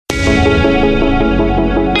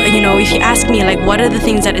if you ask me like what are the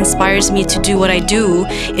things that inspires me to do what I do,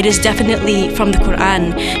 it is definitely from the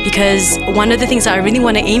Quran, because one of the things that I really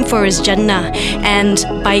want to aim for is Jannah, and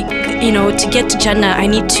by to get to Jannah I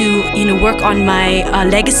need to work on my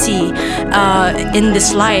legacy in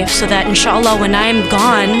this life, so that inshallah when I'm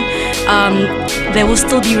gone there will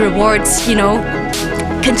still be rewards,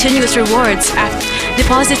 continuous rewards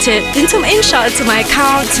deposited into my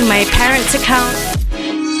account, to my parents' account.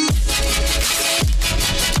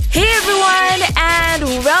 Hey everyone, and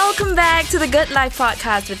welcome back to the Good Life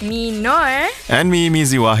Podcast with me, Noor. And me,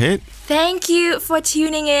 Mizz Wahid. Thank you for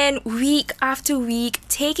tuning in week after week,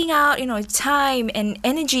 taking out, time and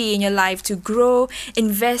energy in your life to grow,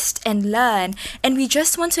 invest and learn. And we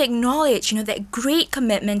just want to acknowledge, that great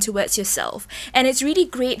commitment towards yourself. And it's really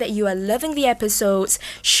great that you are loving the episodes,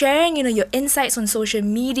 sharing, your insights on social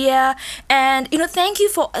media. And, thank you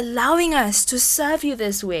for allowing us to serve you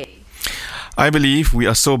this way. I believe we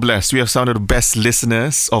are so blessed. We have some of the best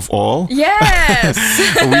listeners of all. Yes!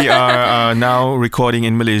 We are now recording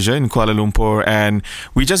in Malaysia, in Kuala Lumpur, and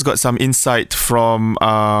we just got some insight from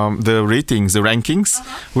the ratings, the rankings.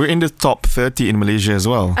 Uh-huh. We're in the top 30 in Malaysia as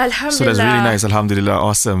well. Alhamdulillah. So that's really nice. Alhamdulillah.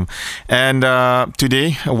 Awesome. And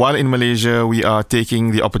today, while in Malaysia, we are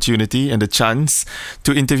taking the opportunity and the chance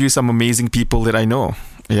to interview some amazing people that I know.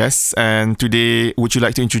 Yes, and today, would you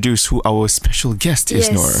like to introduce who our special guest is,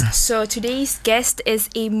 Noor? So today's guest is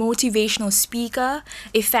a motivational speaker,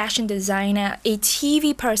 a fashion designer, a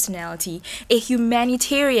TV personality, a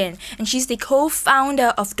humanitarian, and she's the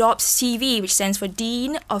co-founder of DOPS TV, which stands for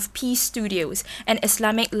Dean of Peace Studios, an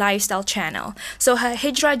Islamic lifestyle channel. So her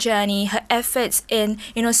hijrah journey, her efforts in,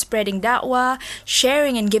 spreading da'wah,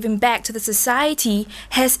 sharing and giving back to the society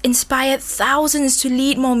has inspired thousands to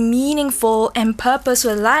lead more meaningful and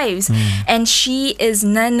purposeful lives, and she is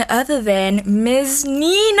none other than Mizz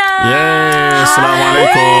Nina. Yay!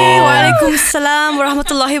 Assalamualaikum. Walaikum salam wa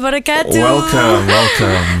rahmatullahi wa barakatuh.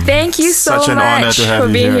 Welcome. Thank you so Such an honor much to have for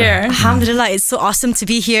you being here. Alhamdulillah, it's so awesome to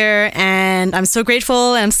be here, and I'm so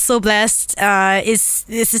grateful and I'm so blessed. This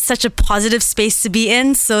is such a positive space to be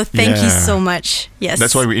in, so thank you so much. Yes.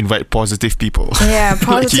 That's why we invite positive people. Yeah,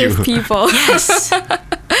 positive like people. Yes.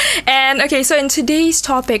 And okay, so in today's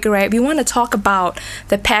topic, right, we want to talk about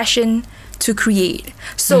the passion to create.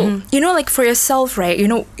 So, like for yourself, right,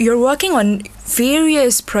 you're working on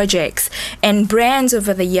various projects and brands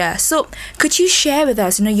over the year. So could you share with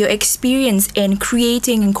us, your experience in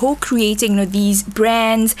creating and co-creating, these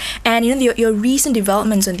brands and, your recent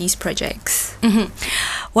developments on these projects?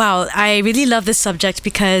 Wow, I really love this subject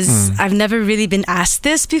because I've never really been asked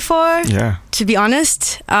this before, to be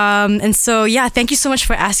honest. And so, thank you so much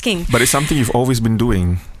for asking. But it's something you've always been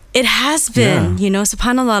doing. It has been,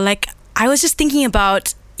 subhanAllah, like I was just thinking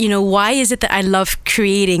about, why is it that I love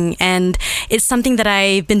creating? And it's something that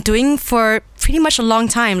I've been doing for pretty much a long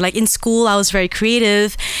time. Like in school, I was very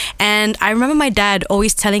creative. And I remember my dad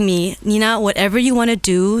always telling me, Nina, whatever you want to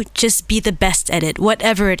do, just be the best at it.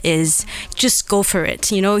 Whatever it is, just go for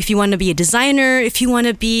it. If you want to be a designer, if you want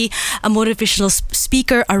to be a motivational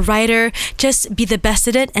speaker, a writer, just be the best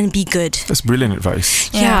at it and be good. That's brilliant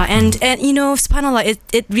advice. Yeah. And subhanAllah,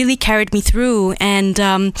 it really carried me through. And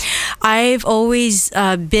I've always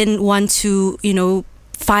been one to,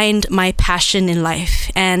 find my passion in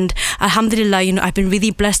life. And alhamdulillah, I've been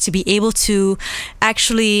really blessed to be able to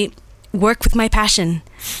actually work with my passion.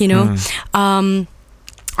 I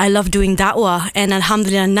love doing da'wah, and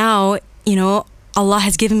alhamdulillah now, Allah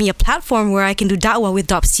has given me a platform where I can do da'wah with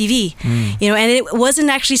DOPS TV. And it wasn't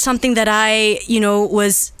actually something that I,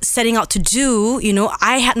 was setting out to do.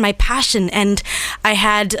 I had my passion, and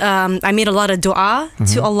I made a lot of dua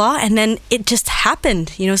to Allah, and then it just happened.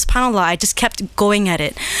 SubhanAllah, I just kept going at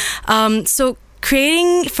it. So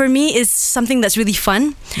creating for me is something that's really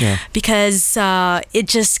fun because it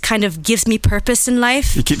just kind of gives me purpose in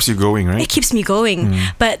life. It keeps you going, right? It keeps me going.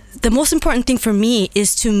 But the most important thing for me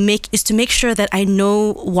is to make sure that I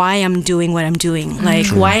know why I'm doing what I'm doing. Like,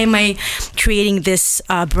 why am I creating this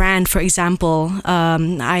brand, for example?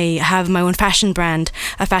 I have my own fashion brand,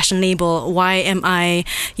 a fashion label. Why am I,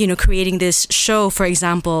 creating this show, for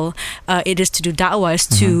example? It is to do da'wah, is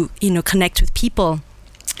to, connect with people.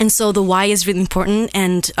 And so the why is really important,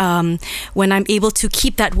 and when I'm able to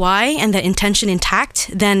keep that why and that intention intact,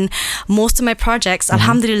 then most of my projects,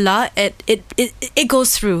 alhamdulillah, it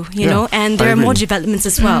goes through, you know, and there are more developments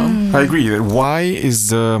as well. I agree that why is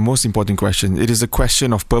the most important question. It is a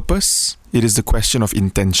question of purpose. It is the question of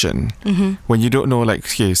intention. When you don't know, like,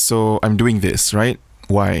 okay, so I'm doing this, right?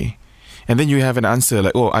 Why? And then you have an answer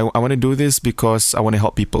like, oh, I want to do this because I want to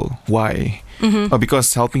help people. Why? Or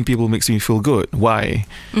because helping people makes me feel good. Why?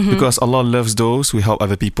 Because Allah loves those who help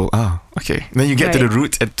other people. Okay. Then you get to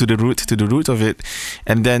the root of it,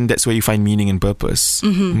 and then that's where you find meaning and purpose.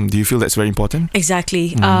 Do you feel that's very important?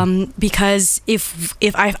 Exactly. Because if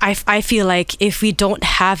I feel like if we don't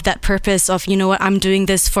have that purpose of, you know what, I'm doing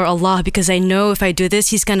this for Allah because I know if I do this,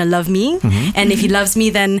 He's gonna love me, and if He loves me,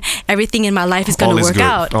 then everything in my life is gonna work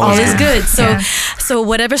out. All is good. So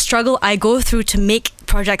whatever struggle I go through to make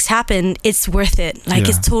projects happen, it's worth it. Like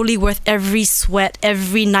it's totally worth every sweat,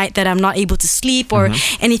 every night that I'm not able to sleep or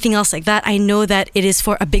anything else like that. I know that it is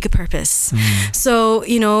for a bigger purpose. So,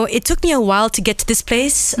 you know, it took me a while to get to this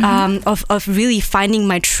place of really finding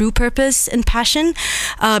my true purpose and passion,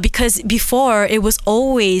 because before it was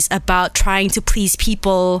always about trying to please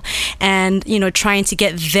people and, you know, trying to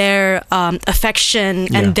get their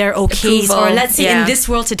affection and their okays, or let's say in this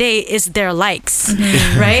world today is their likes,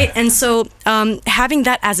 right? And so having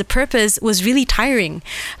that as a purpose was really tiring.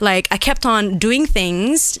 Like I kept on doing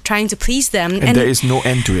things, trying to please them, and there is no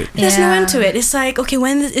end to it. There's no end to it. It's like, okay,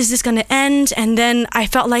 when is this going to end? And then I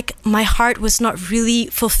felt like my heart was not really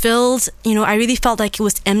fulfilled. You know, I really felt like it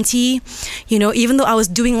was empty. You know, even though I was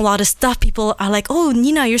doing a lot of stuff, people are like, oh,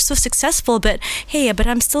 Nina, you're so successful, but hey, but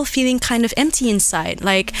I'm still feeling kind of empty inside.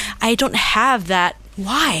 Like I don't have that.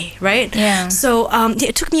 Why, right? Yeah. So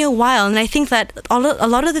it took me a while, and I think that a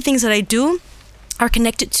lot of the things that I do are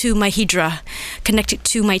connected to my hijrah, connected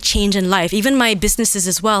to my change in life. Even my businesses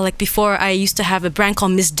as well. Like before, I used to have a brand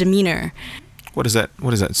called Mizz. What is that?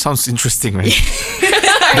 Sounds interesting, right?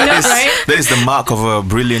 I know, right? That is the mark of a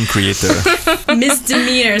brilliant creator.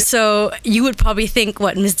 Misdemeanor. So you would probably think,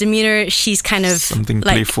 what, misdemeanor? She's kind of something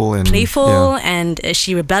like playful and is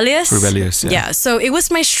she rebellious? Rebellious. Yeah. So it was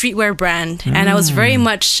my streetwear brand, and I was very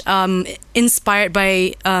much inspired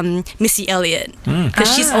by Missy Elliott,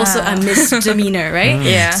 because she's also a misdemeanor, right?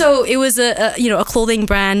 Yeah. So it was a clothing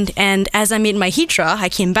brand, and as I made my hijrah, I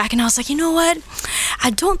came back and I was like, you know what? I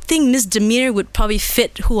don't think misdemeanor would probably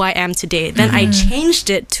fit who I am today. Then I changed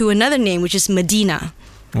it to another name, which is Medina.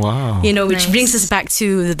 Wow. You know, which brings us back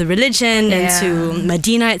to the religion and to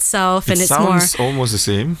Medina itself. It and it's sounds almost the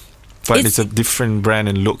same, but it's a different brand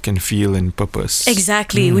and look and feel and purpose.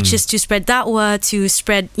 Exactly, which is to spread da'wah, to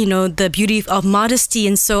spread, you know, the beauty of modesty.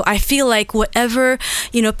 And so I feel like whatever,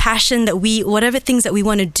 you know, passion that whatever things that we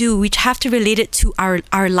want to do, we have to relate it to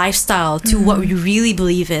our lifestyle, to what we really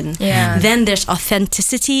believe in. Yeah. Then there's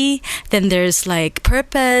authenticity, then there's like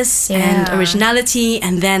purpose and originality,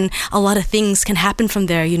 and then a lot of things can happen from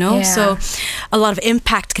there, you know? Yeah. So a lot of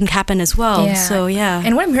impact can happen as well. Yeah. So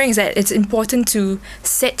And what I'm hearing is that it's important to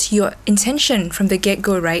set your intention from the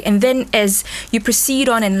get-go, right? And then as you proceed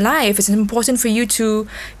on in life, it's important for you to,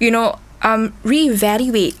 you know,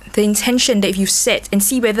 reevaluate the intention that you've set and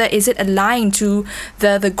see whether is it aligned to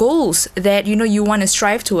the goals that, you know, you want to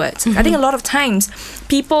strive towards. I think a lot of times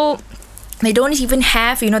people, they don't even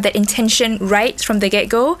have, you know, that intention right from the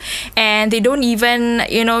get-go, and they don't even,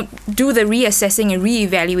 you know, do the reassessing and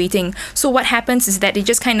reevaluating. So what happens is that they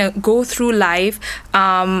just kind of go through life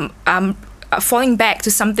falling back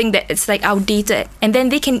to something that it's like outdated, and then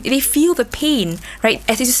they feel the pain, right?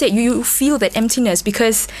 As you said, you feel that emptiness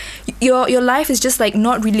because your life is just like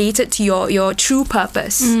not related to your true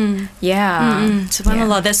purpose.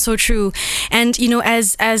 SubhanAllah, that's so true. And you know,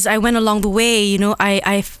 as I went along the way, you know,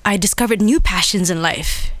 I discovered new passions in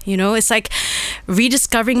life. You know, it's like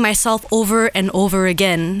rediscovering myself over and over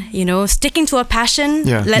again. You know, sticking to a passion.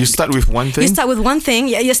 Yeah, you start with one thing.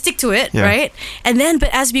 You stick to it, right? And then, but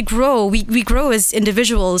as we grow, we grow as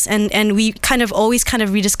individuals, and we kind of always kind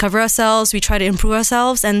of rediscover ourselves. We try to improve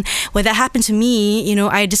ourselves. And when that happened to me, you know,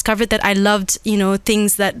 I discovered that I loved, you know,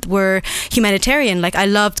 things that were humanitarian. Like I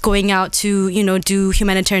loved going out to, you know, do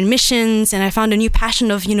humanitarian missions, and I found a new passion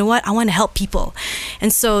of, you know what, I want to help people.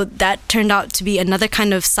 And so that turned out to be another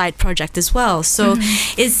kind of side project as well. So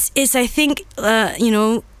it's I think you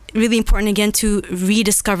know, really important again to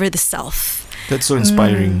rediscover the self. That's so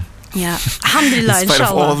inspiring. Yeah, alhamdulillah, in spite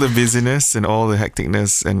inshallah. of all the busyness and all the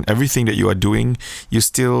hecticness and everything that you are doing, you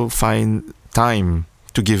still find time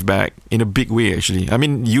to give back in a big way, actually. I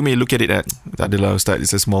mean, you may look at it at Adila Ustad,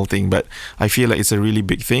 it's a small thing, but I feel like it's a really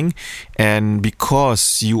big thing. And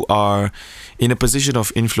because you are in a position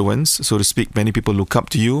of influence, so to speak, many people look up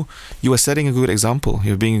to you, you are setting a good example.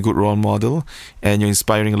 You're being a good role model, and you're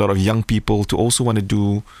inspiring a lot of young people to also want to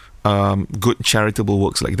do good charitable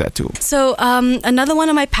works like that too. So another one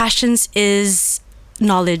of my passions is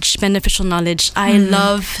knowledge, beneficial knowledge. I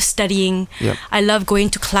love studying. Yep. I love going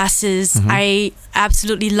to classes. I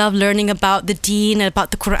absolutely love learning about the deen,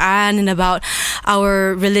 about the Quran, and about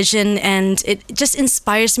our religion, and it just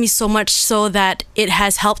inspires me so much so that it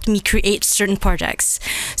has helped me create certain projects.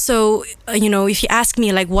 So if you ask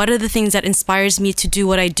me like what are the things that inspires me to do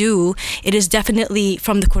what I do, it is definitely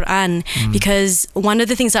from the Quran, because one of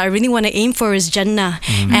the things that I really want to aim for is Jannah,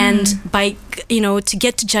 and by to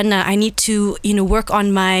get to Jannah I need to work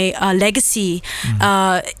on my legacy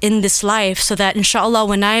in this life, so that inshallah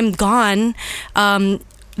when I'm gone,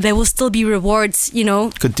 there will still be rewards,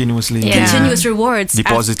 continuous rewards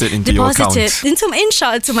deposited into your account,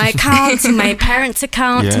 to my account, to my parents'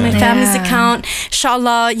 account, to my family's account,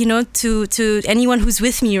 inshallah, to anyone who's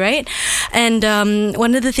with me, right? And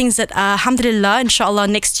one of the things that alhamdulillah, inshallah,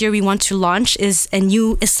 next year we want to launch is a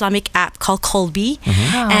new Islamic app called Qalbi.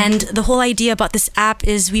 And the whole idea about this app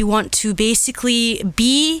is we want to basically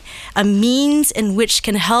be a means in which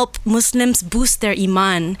can help Muslims boost their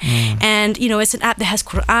iman. And it's an app that has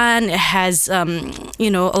Quran, it has a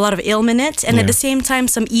lot of ilm in it, and at the same time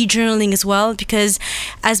some e-journaling as well, because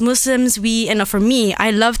as Muslims for me,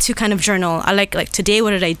 I love to kind of journal. I like today,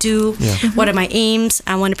 what did I do? What are my aims?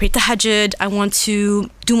 I want to pray tahajjud, I want to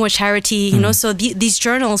do more charity, so these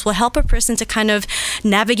journals will help a person to kind of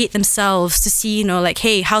navigate themselves to see,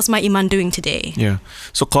 hey, how's my iman doing today?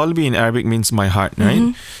 So Qalbi in Arabic means my heart,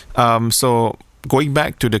 right? So going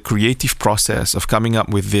back to the creative process of coming up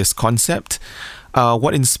with this concept,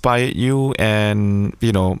 what inspired you, and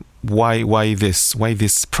why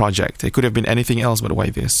this project? It could have been anything else, but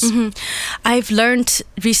why this? I've learned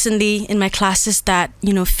recently in my classes that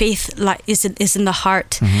faith is in the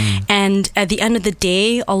heart, and at the end of the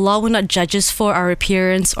day, Allah will not judge us for our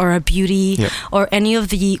appearance or our beauty or any of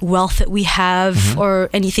the wealth that we have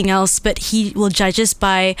or anything else, but He will judge us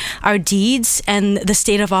by our deeds and the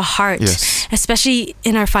state of our heart, especially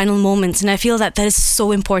in our final moments. And I feel that is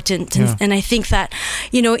so important, and I think that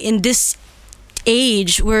in this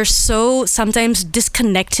age we're so sometimes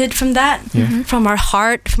disconnected from that, from our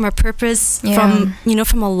heart, from our purpose, from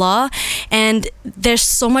Allah, and there's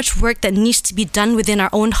so much work that needs to be done within our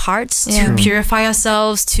own hearts to purify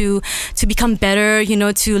ourselves, to become better,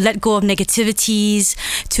 to let go of negativities,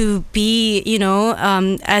 to be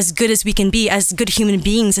as good as we can be, as good human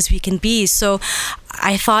beings as we can be. So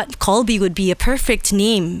I thought Qalbi would be a perfect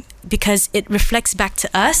name because it reflects back to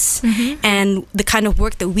us and the kind of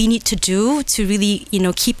work that we need to do to really,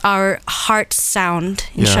 keep our heart sound,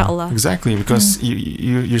 inshallah. Yeah, exactly, because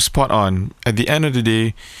you're spot on. At the end of the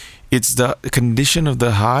day, it's the condition of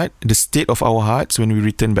the heart, the state of our hearts when we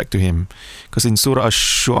return back to Him. Because in Surah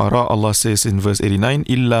Ash-Shu'ara, Allah says in verse 89,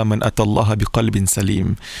 إِلَّا مَنْ أَتَى اللَّهَ بِقَلْبٍ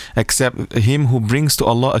سَلِيمٍ, except him who brings to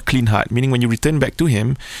Allah a clean heart. Meaning when you return back to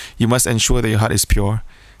Him, you must ensure that your heart is pure,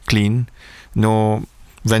 clean, no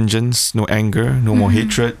vengeance, no anger, no more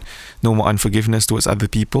hatred, no more unforgiveness towards other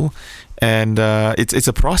people. And it's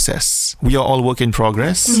a process. We are all work in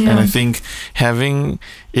progress, and I think having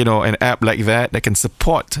an app like that can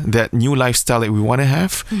support that new lifestyle that we want to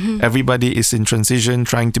have. Everybody is in transition,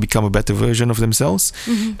 trying to become a better version of themselves.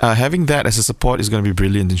 Having that as a support is going to be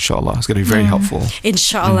brilliant, inshallah. It's going to be very helpful.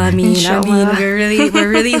 Inshallah, I mean, we're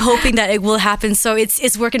really hoping that it will happen. So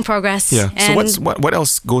it's work in progress. Yeah. And so what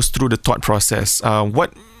else goes through the thought process?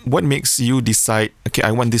 What makes you decide, okay,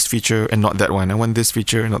 I want this feature and not that one. I want this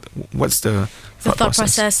feature and not... What's the thought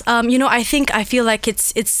process? I feel like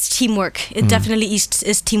it's teamwork. It definitely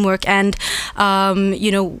is teamwork. And,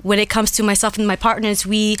 when it comes to myself and my partners,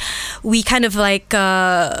 we kind of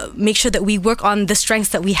make sure that we work on the strengths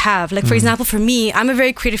that we have. Like, for example, for me, I'm a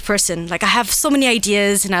very creative person. Like, I have so many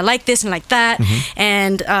ideas and I like this and like that.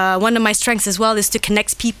 And one of my strengths as well is to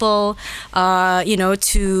connect people,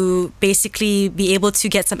 to basically be able to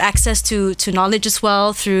get some access to knowledge as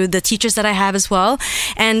well through the teachers that I have as well.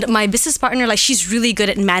 And my business partner, she's really good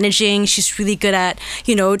at managing. She's really good at,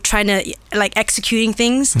 trying to executing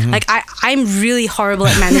things. I'm really horrible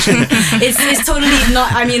at managing. It's totally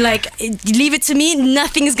not, leave it to me,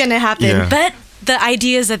 nothing's gonna happen. But the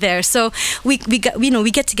ideas are there. So we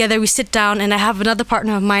get together, we sit down, and I have another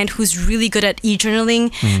partner of mine who's really good at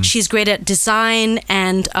e-journaling. She's great at design,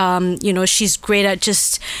 and she's great at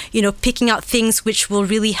just picking out things which will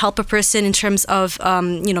really help a person in terms of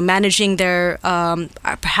managing their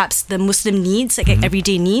perhaps the Muslim needs,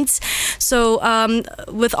 everyday needs. So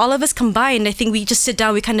with all of us combined, I think we just sit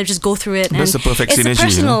down, we kind of just go through it. That's and a perfect synergy. It's a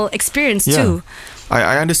personal experience too.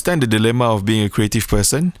 I understand the dilemma of being a creative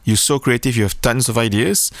person. You're so creative, you have tons of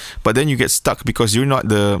ideas, but then you get stuck because you're not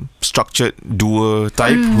the structured doer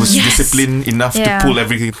type who's disciplined enough to pull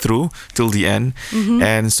everything through till the end.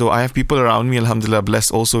 And so I have people around me, alhamdulillah,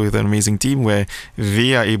 blessed also with an amazing team where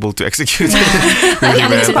they are able to execute. I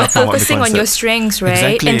mean, it's about focusing on your strengths, right?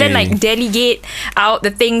 Exactly. And then like delegate out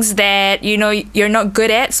the things that you know you're not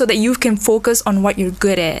good at, so that you can focus on what you're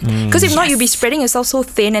good at. Because if not, you'll be spreading yourself so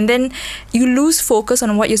thin, and then you lose focus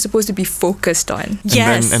on what you're supposed to be focused on.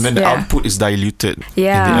 And then the output is diluted.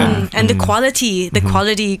 Yeah. And the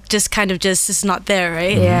quality just kind of just is not there,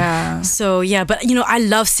 right? Yeah. So but you know, I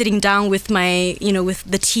love sitting down with my, you know, with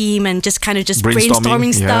the team and just kind of just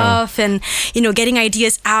brainstorming stuff and, you know, getting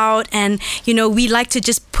ideas out, and, you know, we like to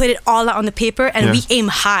just put it all out on the paper, and we aim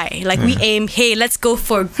high. Like we aim, hey, let's go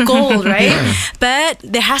for gold, right? But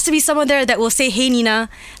there has to be someone there that will say, hey, Nina,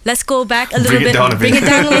 let's go back a little bit, bring it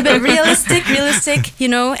down a little bit, realistic, you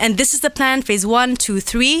know, and this is the plan, phase 1, 2,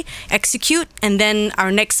 3, execute, and then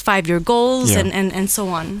our next 5-year goals and so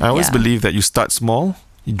on. I always believe that you start small,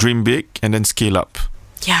 you dream big, and then scale up.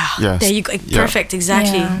 Yeah, there you go. Perfect,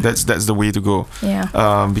 exactly. Yeah. That's the way to go.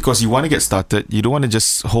 Yeah. Because you want to get started. You don't want to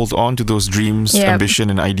just hold on to those dreams,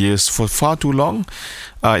 ambition, and ideas for far too long.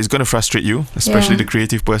 It's going to frustrate you, especially the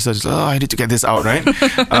creative person. It's, I need to get this out, right?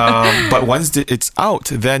 But once it's out,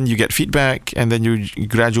 then you get feedback, and then you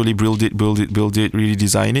gradually build it, really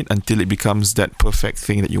design it until it becomes that perfect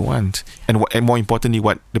thing that you want, and more importantly,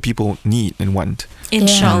 what the people need and want.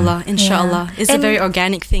 Inshallah. It's a very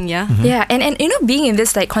organic thing, Yeah, and you know, being in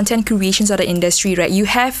this like content creation sort of industry, right? You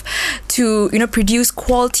have to, you know, produce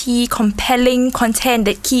quality, compelling content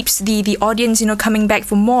that keeps the audience, you know, coming back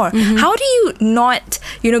for more. How do you not,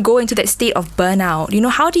 you know, go into that state of burnout? You know,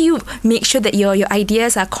 how do you make sure that your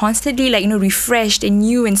ideas are constantly like, you know, refreshed and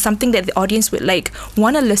new and something that the audience would like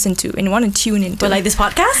want to listen to and want to tune into? But like this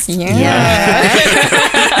podcast? Yeah.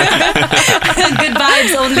 Good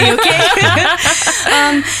vibes only, okay?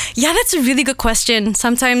 That's a really good question.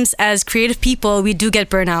 Sometimes as creative people, we do get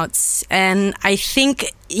burnouts, and I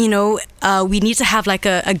think, you know, we need to have like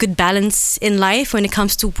a good balance in life when it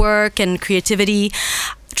comes to work and creativity.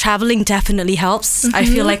 Traveling definitely helps. I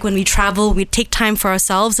feel like when we travel, we take time for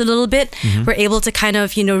ourselves a little bit. We're able to kind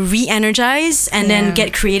of, you know, re-energize and then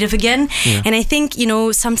get creative again. And I think, you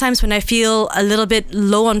know, sometimes when I feel a little bit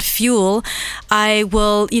low on fuel, I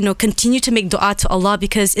will, you know, continue to make dua to Allah,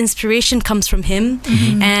 because inspiration comes from Him,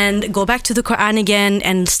 and go back to the Quran again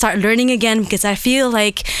and start learning again, because I feel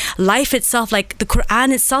like life itself, like the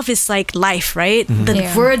Quran itself is like life, right? The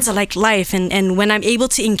words are like life, and when I'm able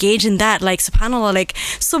to engage in that, like subhanAllah, like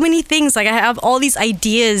so many things, like I have all these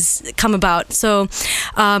ideas come about. So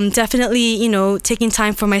definitely, you know, taking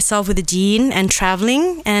time for myself with the deen and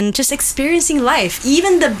traveling and just experiencing life,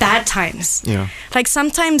 even the bad times. Like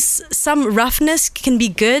sometimes some roughness can be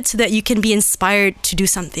good so that you can be inspired to do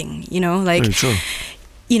something, you know, like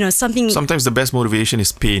you know, something. Sometimes the best motivation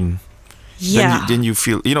is pain. Then you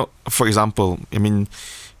feel, you know, for example, I mean,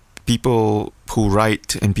 people who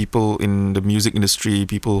write and people in the music industry,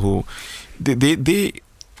 people who they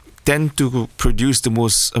tend to produce the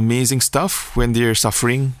most amazing stuff when they're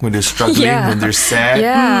suffering, when they're struggling, when they're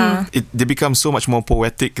sad. They become so much more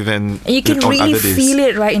poetic than you can really feel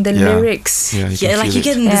it, right, in the lyrics. Like you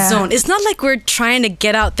get in the zone. It's not like we're trying to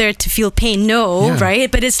get out there to feel pain,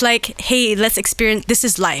 right? But it's like, hey, let's experience, this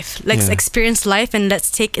is life. Let's experience life, and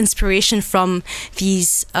let's take inspiration from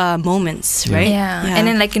these moments, right? And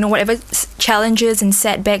then, like, you know, whatever challenges and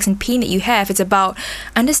setbacks and pain that you have, it's about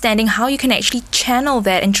understanding how you can actually channel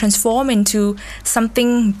that and transform into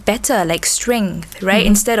something better, like strength, right?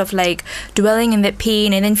 Instead of like dwelling in that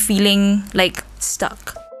pain and then feeling like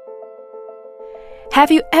stuck.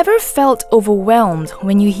 Have you ever felt overwhelmed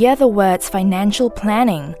when you hear the words financial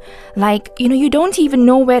planning? Like, you know, you don't even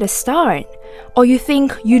know where to start. Or you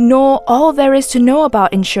think you know all there is to know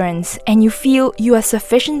about insurance and you feel you are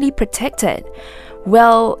sufficiently protected.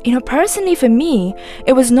 Well, you know, personally for me,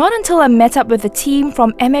 it was not until I met up with a team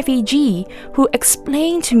from MFAG who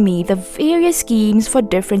explained to me the various schemes for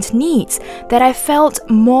different needs that I felt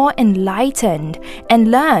more enlightened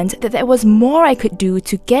and learned that there was more I could do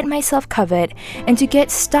to get myself covered and to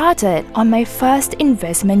get started on my first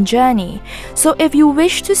investment journey. So if you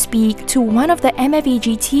wish to speak to one of the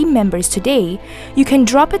MFAG team members today, you can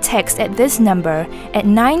drop a text at this number at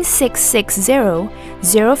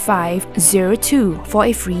 9660-0502 for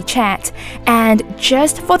a free chat. And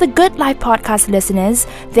just for the Good Life podcast listeners,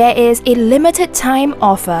 there is a limited time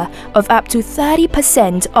offer of up to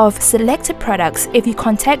 30% of selected products if you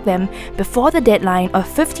contact them before the deadline of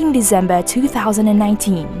 15 December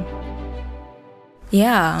 2019.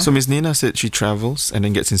 Yeah. So Miss Nina said she travels and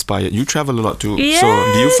then gets inspired. You travel a lot too. Yes. So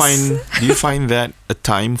do you find that a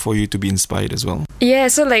time for you to be inspired as well? Yeah,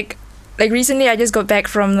 so like recently I just got back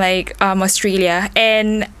from Australia,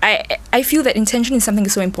 and I feel that intention is something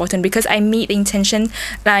so important, because I made the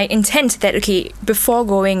intent that, okay, before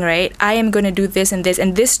going, right, I am going to do this and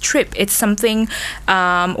this trip, it's something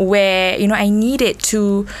where, you know, I need it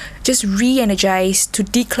to just re-energize, to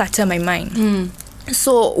declutter my mind.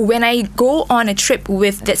 So when I go on a trip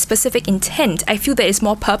with that specific intent, I feel that it's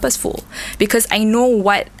more purposeful, because I know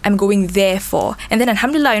what I'm going there for. And then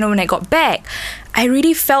alhamdulillah, you know, when I got back, I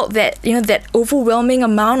really felt that, you know, that overwhelming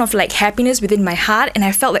amount of like happiness within my heart, and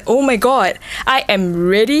I felt like, oh my God, I am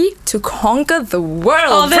ready to conquer the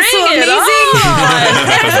world. Oh, that's so amazing. And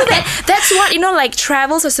I feel that that's what, you know, like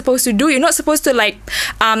travels are supposed to do. You're not supposed to like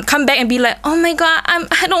come back and be like, oh my God,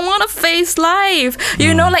 I don't want to face life.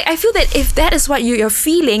 You know, like I feel that if that is what you're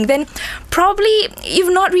feeling, then probably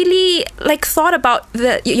you've not really like thought about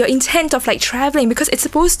your intent of like traveling, because it's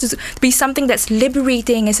supposed to be something that's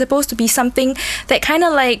liberating. It's supposed to be something that kind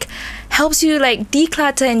of like helps you like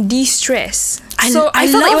declutter and de-stress. So I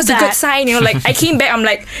felt like it was a good sign, you know, like I came back, I'm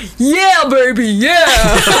like, yeah, baby, yeah.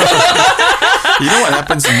 You know what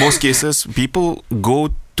happens in most cases? People go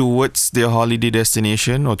towards their holiday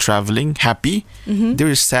destination or traveling happy.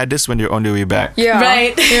 They're saddest when they're on their way back. Yeah.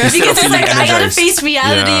 Right. Because it's like, I gotta face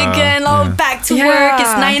reality again. Oh, back to work.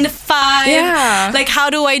 It's 9 to 5. Yeah. Like, how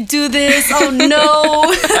do I do this? Oh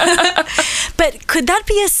no. But could that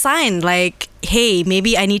be a sign? Like, hey,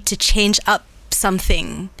 maybe I need to change up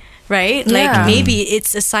something, right? Yeah. Like, maybe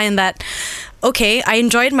it's a sign that, okay, I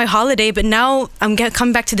enjoyed my holiday, but now I'm gonna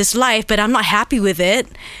come back to this life, but I'm not happy with it.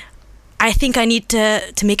 I think I need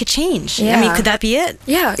to make a change. Yeah. I mean, could that be it?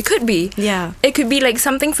 Yeah, it could be. Yeah. It could be like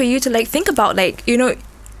something for you to like think about, like, you know,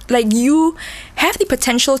 like you have the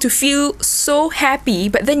potential to feel so happy,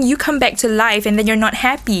 but then you come back to life and then you're not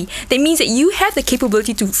happy. That means that you have the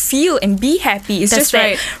capability to feel and be happy. It's That's just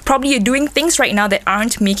right. that probably you're doing things right now that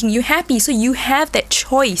aren't making you happy. So you have that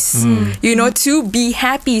choice, you know, to be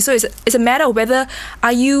happy. So it's a matter of whether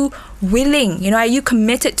are you willing, you know, are you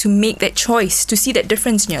committed to make that choice, to see that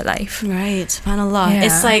difference in your life? Right, subhanAllah. Yeah.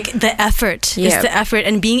 It's like the effort. Yeah. It's the effort,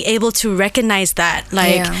 and being able to recognize that.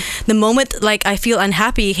 Like the moment like I feel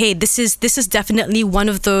unhappy, hey, this is definitely one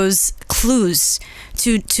of those clues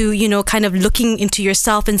to you know, kind of looking into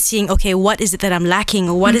yourself and seeing, okay, what is it that I'm lacking,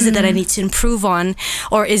 or what is it that I need to improve on,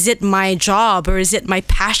 or is it my job, or is it my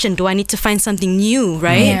passion? Do I need to find something new,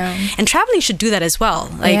 right? Yeah. And traveling should do that as well.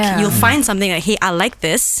 Like you'll find something like, hey, I like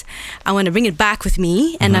this, I want to bring it back with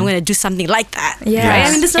me, and I'm going to do something like that. Yeah. Right?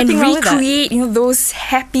 I mean, there's nothing and wrong with that. recreate, you know, those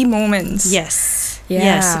happy moments. Yes. Yeah.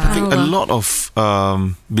 Yes. I think a subhanallah. lot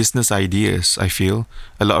of business ideas, I feel,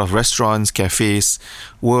 a lot of restaurants, cafes,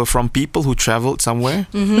 were from people who traveled somewhere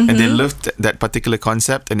and they loved that particular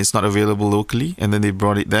concept, and it's not available locally, and then they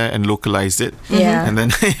brought it there and localized it, Yeah. and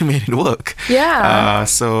then they made it work. Yeah.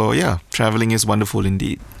 So yeah, traveling is wonderful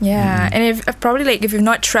indeed. Yeah, and if you've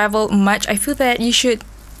not traveled much, I feel that you should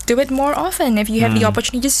do it more often. If you have the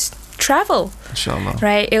opportunity, just travel, Inshallah.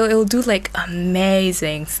 right? It'll do like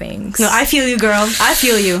amazing things. No, I feel you, girl. I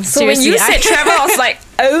feel you. So when you said travel, I was like,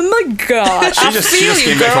 oh my God, I She feel just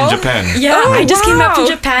you, came girl. back from Japan. Yeah, Oh, I just came back from wow.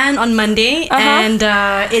 Japan on Monday, and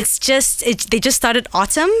they just started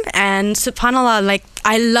autumn, and subhanallah, like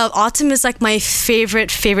I love autumn. Is like my favorite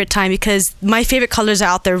time, because my favorite colors are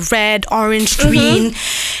out there: red, orange, green,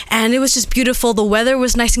 and it was just beautiful. The weather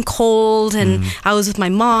was nice and cold, and I was with my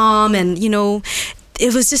mom, and you know,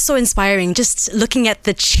 it was just so inspiring, just looking at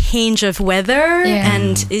the change of weather. Yeah.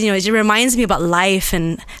 And you know, it reminds me about life,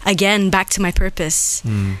 and again, back to my purpose.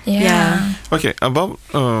 Yeah. Okay, about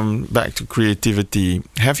back to creativity.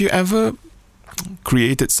 Have you ever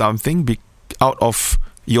created something out of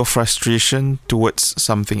your frustration towards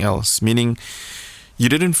something else? Meaning, you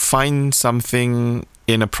didn't find something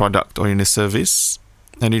in a product or in a service,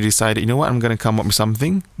 and you decided, you know what, I'm going to come up with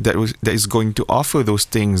something that is going to offer those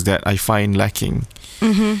things that I find lacking.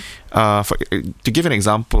 To give an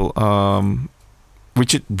example,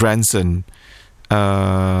 Richard Branson,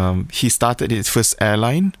 he started his first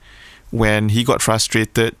airline when he got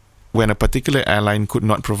frustrated when a particular airline could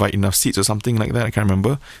not provide enough seats or something like that. I can't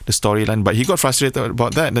remember the storyline, but he got frustrated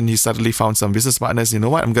about that. Then he suddenly found some business partners. You know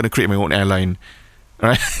what? I'm going to create my own airline.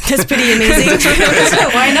 right? That's pretty amazing.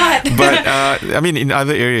 Why not? But I mean, in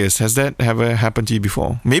other areas, has that ever happened to you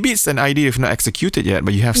before? Maybe it's an idea if not executed yet,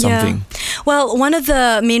 but you have something. Well, one of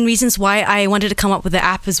the main reasons why I wanted to come up with the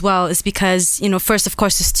app as well is because, first, of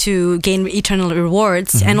course, is to gain eternal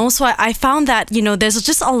rewards. And also, I found that, there's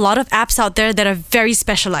just a lot of apps out there that are very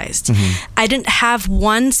specialized. I didn't have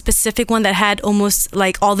one specific one that had almost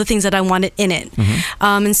like all the things that I wanted in it.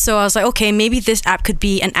 And so I was like, okay, maybe this app could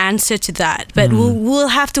be an answer to that. But we'll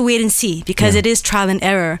have to wait and see because it is trial and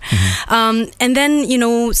error. And then,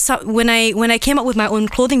 when I came up with my own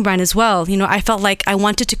clothing brand as well, I felt like I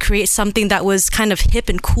wanted to create something that was kind of hip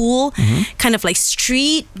and cool, kind of like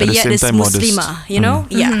street, but yet it's Muslima,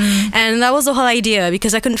 Yeah. And that was the whole idea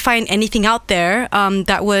because I couldn't find anything out there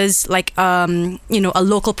that was like, a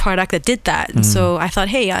local product that did that. And so I thought,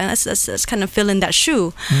 hey, let's kind of fill in that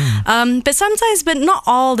shoe. But sometimes, but not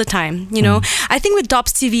all the time, I think with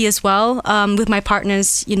Dops TV as well, with my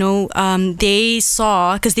partners, they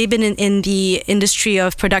saw, because they've been in the industry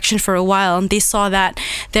of production for a while, and they saw that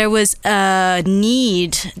there was a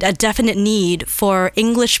definite need for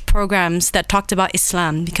English programs that talked about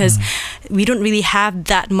Islam because we don't really have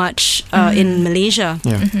that much in Malaysia.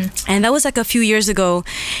 And that was like a few years ago.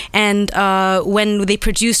 And when they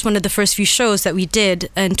produced one of the first few shows that we did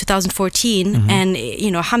in 2014, and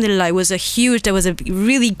alhamdulillah, there was a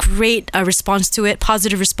really great response to it,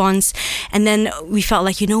 positive response. And then we felt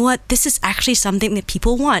like, what, this is actually something that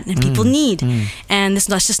people want and people need. And it's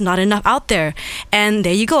just not enough out there. And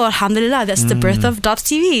there you go, alhamdulillah, that's the birth of Dops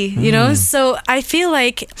TV, So I feel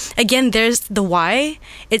like, again, there's the why.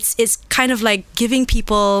 It's kind of like giving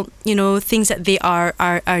people, things that they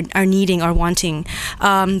are needing or wanting.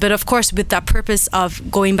 But of course, with that purpose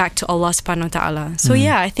of going back to Allah subhanahu wa ta'ala. So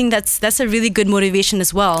I think that's a really good motivation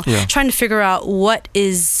as well. Trying to figure out what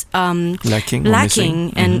is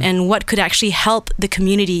lacking and what could actually help the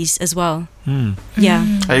communities as well. I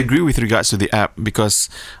agree with regards to the app because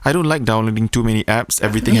I don't like downloading too many apps.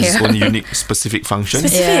 Everything has its own unique specific function.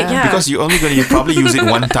 Because you probably use it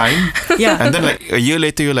one time. And then like a year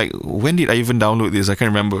later you're like, when did I even download this? I can't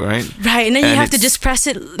remember, right? Right, and then you have to just press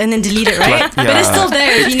it and then delete it, right? But it's still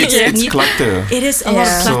there. It's clutter. It is a lot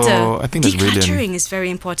of clutter. So I think that's brilliant. Decluttering is very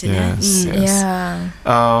important.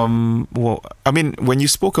 Well, I mean, when you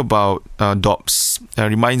spoke about DOPS, it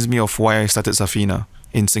reminds me of why I started Safina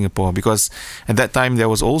in Singapore, because at that time there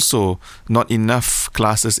was also not enough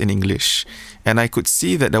classes in English, and I could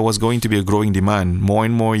see that there was going to be a growing demand, more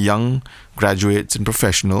and more young graduates and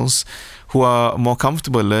professionals who are more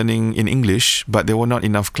comfortable learning in English, but there were not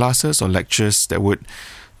enough classes or lectures that would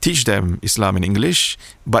teach them Islam in English,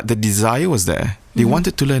 but the desire was there. They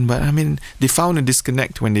wanted to learn, but I mean, they found a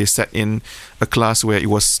disconnect when they sat in a class where it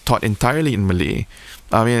was taught entirely in Malay.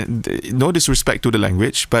 I mean, no disrespect to the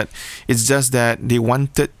language, but it's just that they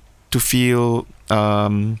wanted to feel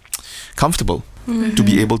comfortable to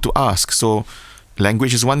be able to ask. So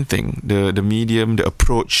language is one thing, the medium, the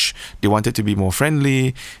approach, they wanted to be more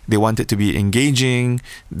friendly, they wanted to be engaging,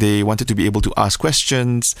 they wanted to be able to ask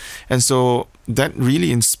questions. And so that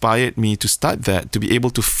really inspired me to start that, to be able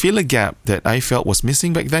to fill a gap that I felt was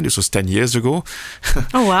missing back then. This was 10 years ago.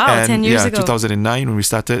 Oh wow, and 10 years ago. 2009 when we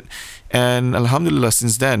started. And alhamdulillah,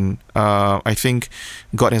 since then, I think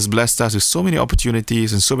God has blessed us with so many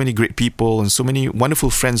opportunities and so many great people and so many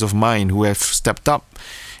wonderful friends of mine who have stepped up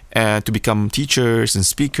to become teachers and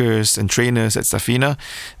speakers and trainers at Safina,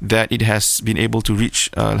 that it has been able to reach,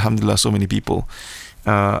 alhamdulillah, so many people.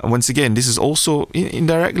 Once again, this is also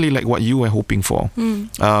indirectly like what you were hoping for,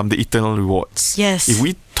 the eternal rewards. Yes. If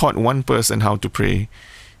we taught one person how to pray,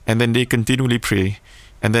 and then they continually pray,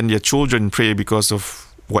 and then their children pray because of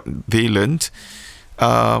what they learned,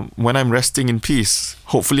 when I'm resting in peace,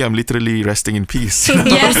 hopefully I'm literally resting in peace.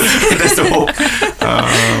 Yes. That's the hope.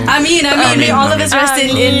 I mean, may all of us rest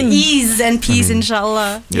in ease and peace,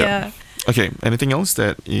 inshallah. Yep. Yeah. Okay, anything else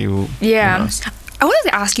that you... I wanted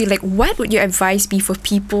to ask you, like, what would your advice be for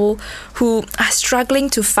people who are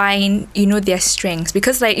struggling to find, their strengths?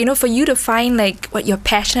 Because, like, for you to find, like, what you're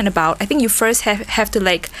passionate about, I think you first have to,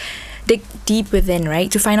 like, dig deep within,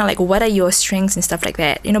 right? To find out, like, what are your strengths and stuff like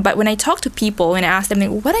that. But when I talk to people and I ask them, like,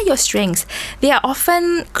 what are your strengths? They are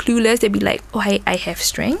often clueless. They'd be like, oh, I have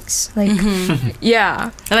strengths? Like, yeah.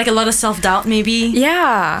 Like a lot of self-doubt, maybe?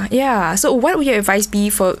 Yeah. So what would your advice be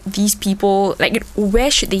for these people? Like, where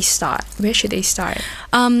should they start?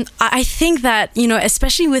 I think that,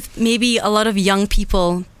 especially with maybe a lot of young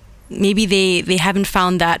people, maybe they haven't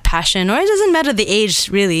found that passion, or it doesn't matter the age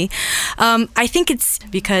really. I think it's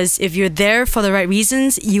because if you're there for the right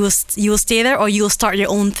reasons, you will stay there, or you will start your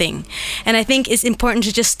own thing. And I think it's important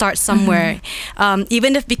to just start somewhere.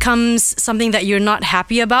 Even if it becomes something that you're not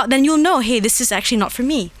happy about, then you'll know, hey, this is actually not for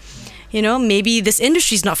me. You know, maybe this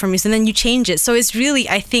industry is not for me, so then you change it. So it's really,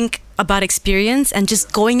 I think, about experience and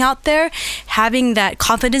just going out there, having that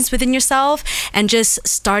confidence within yourself, and just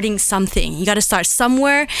starting something. You got to start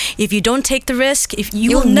somewhere. If you don't take the risk,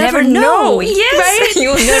 you'll never know. Yes, right?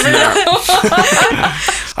 You'll never know.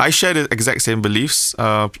 I share the exact same beliefs.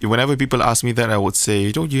 Whenever people ask me that, I would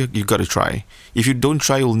say, you got to try. If you don't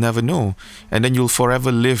try, you'll never know. And then you'll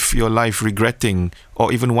forever live your life regretting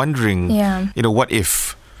or even wondering, what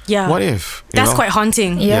if? Yeah. What if? That's quite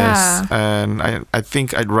haunting. Yes. And I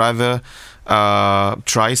think I'd rather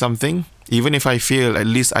try something. Even if I fail, at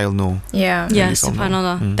least I'll know. Yeah,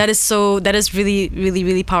 subhanAllah. That is really, really,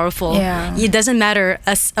 really powerful. Yeah. It doesn't matter.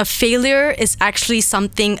 A failure is actually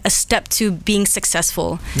a step to being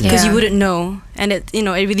successful, because you wouldn't know. And it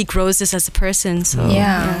really grows us as a person. So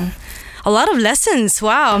a lot of lessons.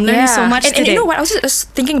 Wow, I'm learning so much today. And you know what? I was just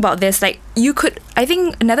thinking about this. Like, I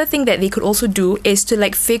think another thing that they could also do is to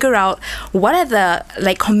like figure out what are the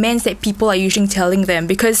like comments that people are usually telling them.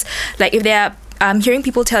 Because like if they're hearing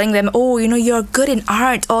people telling them, oh, you're good in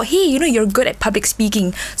art, or hey, you're good at public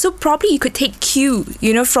speaking. So probably you could take cue,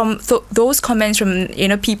 from those comments from,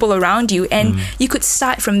 people around you, and you could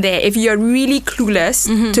start from there. If you're really clueless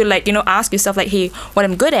to like, ask yourself like, hey, what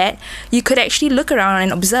I'm good at, you could actually look around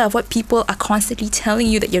and observe what people are constantly telling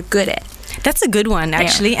you that you're good at. That's a good one,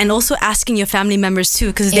 actually. And also asking your family members too,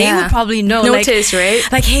 because they would probably know. Notice, right?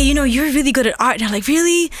 Like, hey, you're really good at art. And they're like,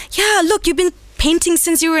 really? Yeah, look, you've been painting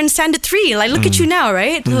since you were in standard 3. Like, look at you now,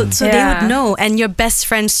 right? So they would know. And your best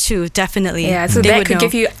friends too, definitely. Yeah, so that could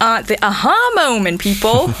give you the aha moment,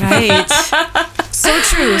 people. Right. So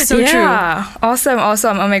true, so true. Awesome.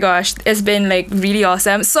 Oh my gosh, it's been like really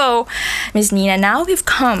awesome. So, Ms. Nina, now we've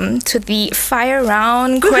come to the fire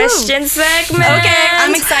round question segment. Okay,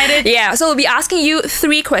 I'm excited. Yeah, so we'll be asking you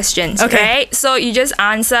 3 questions. Okay. So you just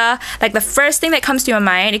answer like the first thing that comes to your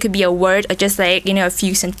mind. It could be a word or just like a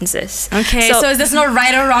few sentences. Okay. So is this no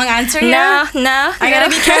right or wrong answer here? Nah. I gotta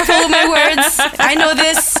be careful with my words. I know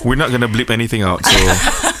this. We're not gonna bleep anything out.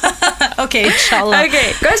 So okay, inshallah.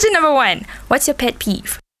 Okay. Question number 1. What's your pet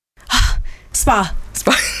peeve? Spa.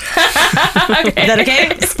 Okay. Is that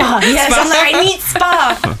okay? Spa. Yes, I'm like, I need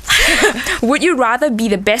spa. Would you rather be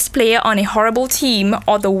the best player on a horrible team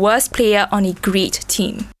or the worst player on a great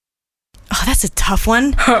team? Oh, that's a tough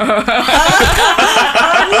one.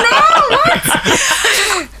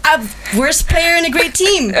 Worst player in a great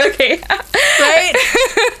team. Okay. Right?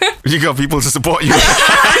 you got people to support you.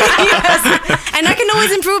 Yes. And I can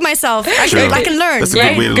always improve myself. I can learn. That's a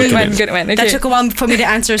good way to look at it. Good one. Okay. That took a while for me to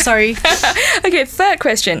answer, sorry. Okay, third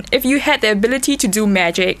question. If you had the ability to do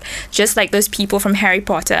magic, just like those people from Harry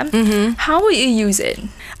Potter, how would you use it?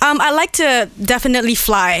 I like to definitely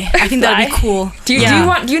fly. I think that'd be cool. Do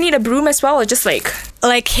you need a broom as well, or just like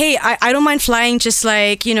hey, I don't mind flying, just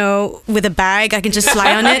like, with a bag, I can just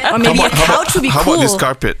fly on it. Or maybe a couch would be cool. How about this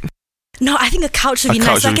carpet? No, I think a couch would be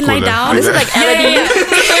nice. So I can lie down. This is like Aladdin.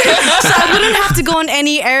 So I wouldn't have to go on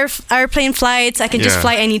any airplane flights. I can just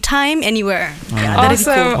fly anytime, anywhere. Yeah, that'd be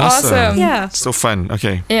cool. Awesome. Yeah. So fun.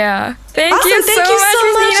 Okay. Yeah. Thank you so much.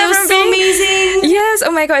 It was so amazing. Yes.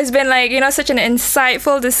 Oh my God. It's been like, such an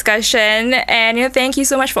insightful discussion. And, thank you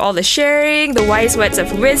so much for all the sharing, the wise words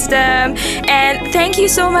of wisdom. And thank you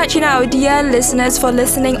so much, our dear listeners, for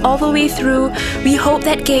listening all the way through. We hope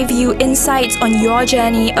that gave you insights on your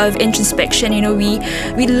journey of introspection.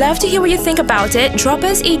 We'd love to hear what you think about it. Drop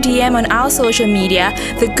us a DM on our social media,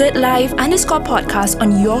 _podcast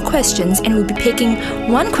on your questions, and we'll be picking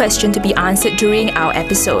one question to be answered during our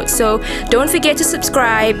episode. So don't forget to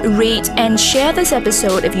subscribe, rate, and share this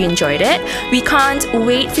episode if you enjoyed it. We can't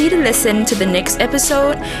wait for you to listen to the next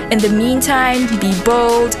episode. In the meantime, be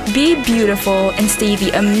bold, be beautiful, and stay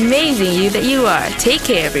the amazing you that you are. Take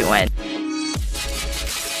care, everyone.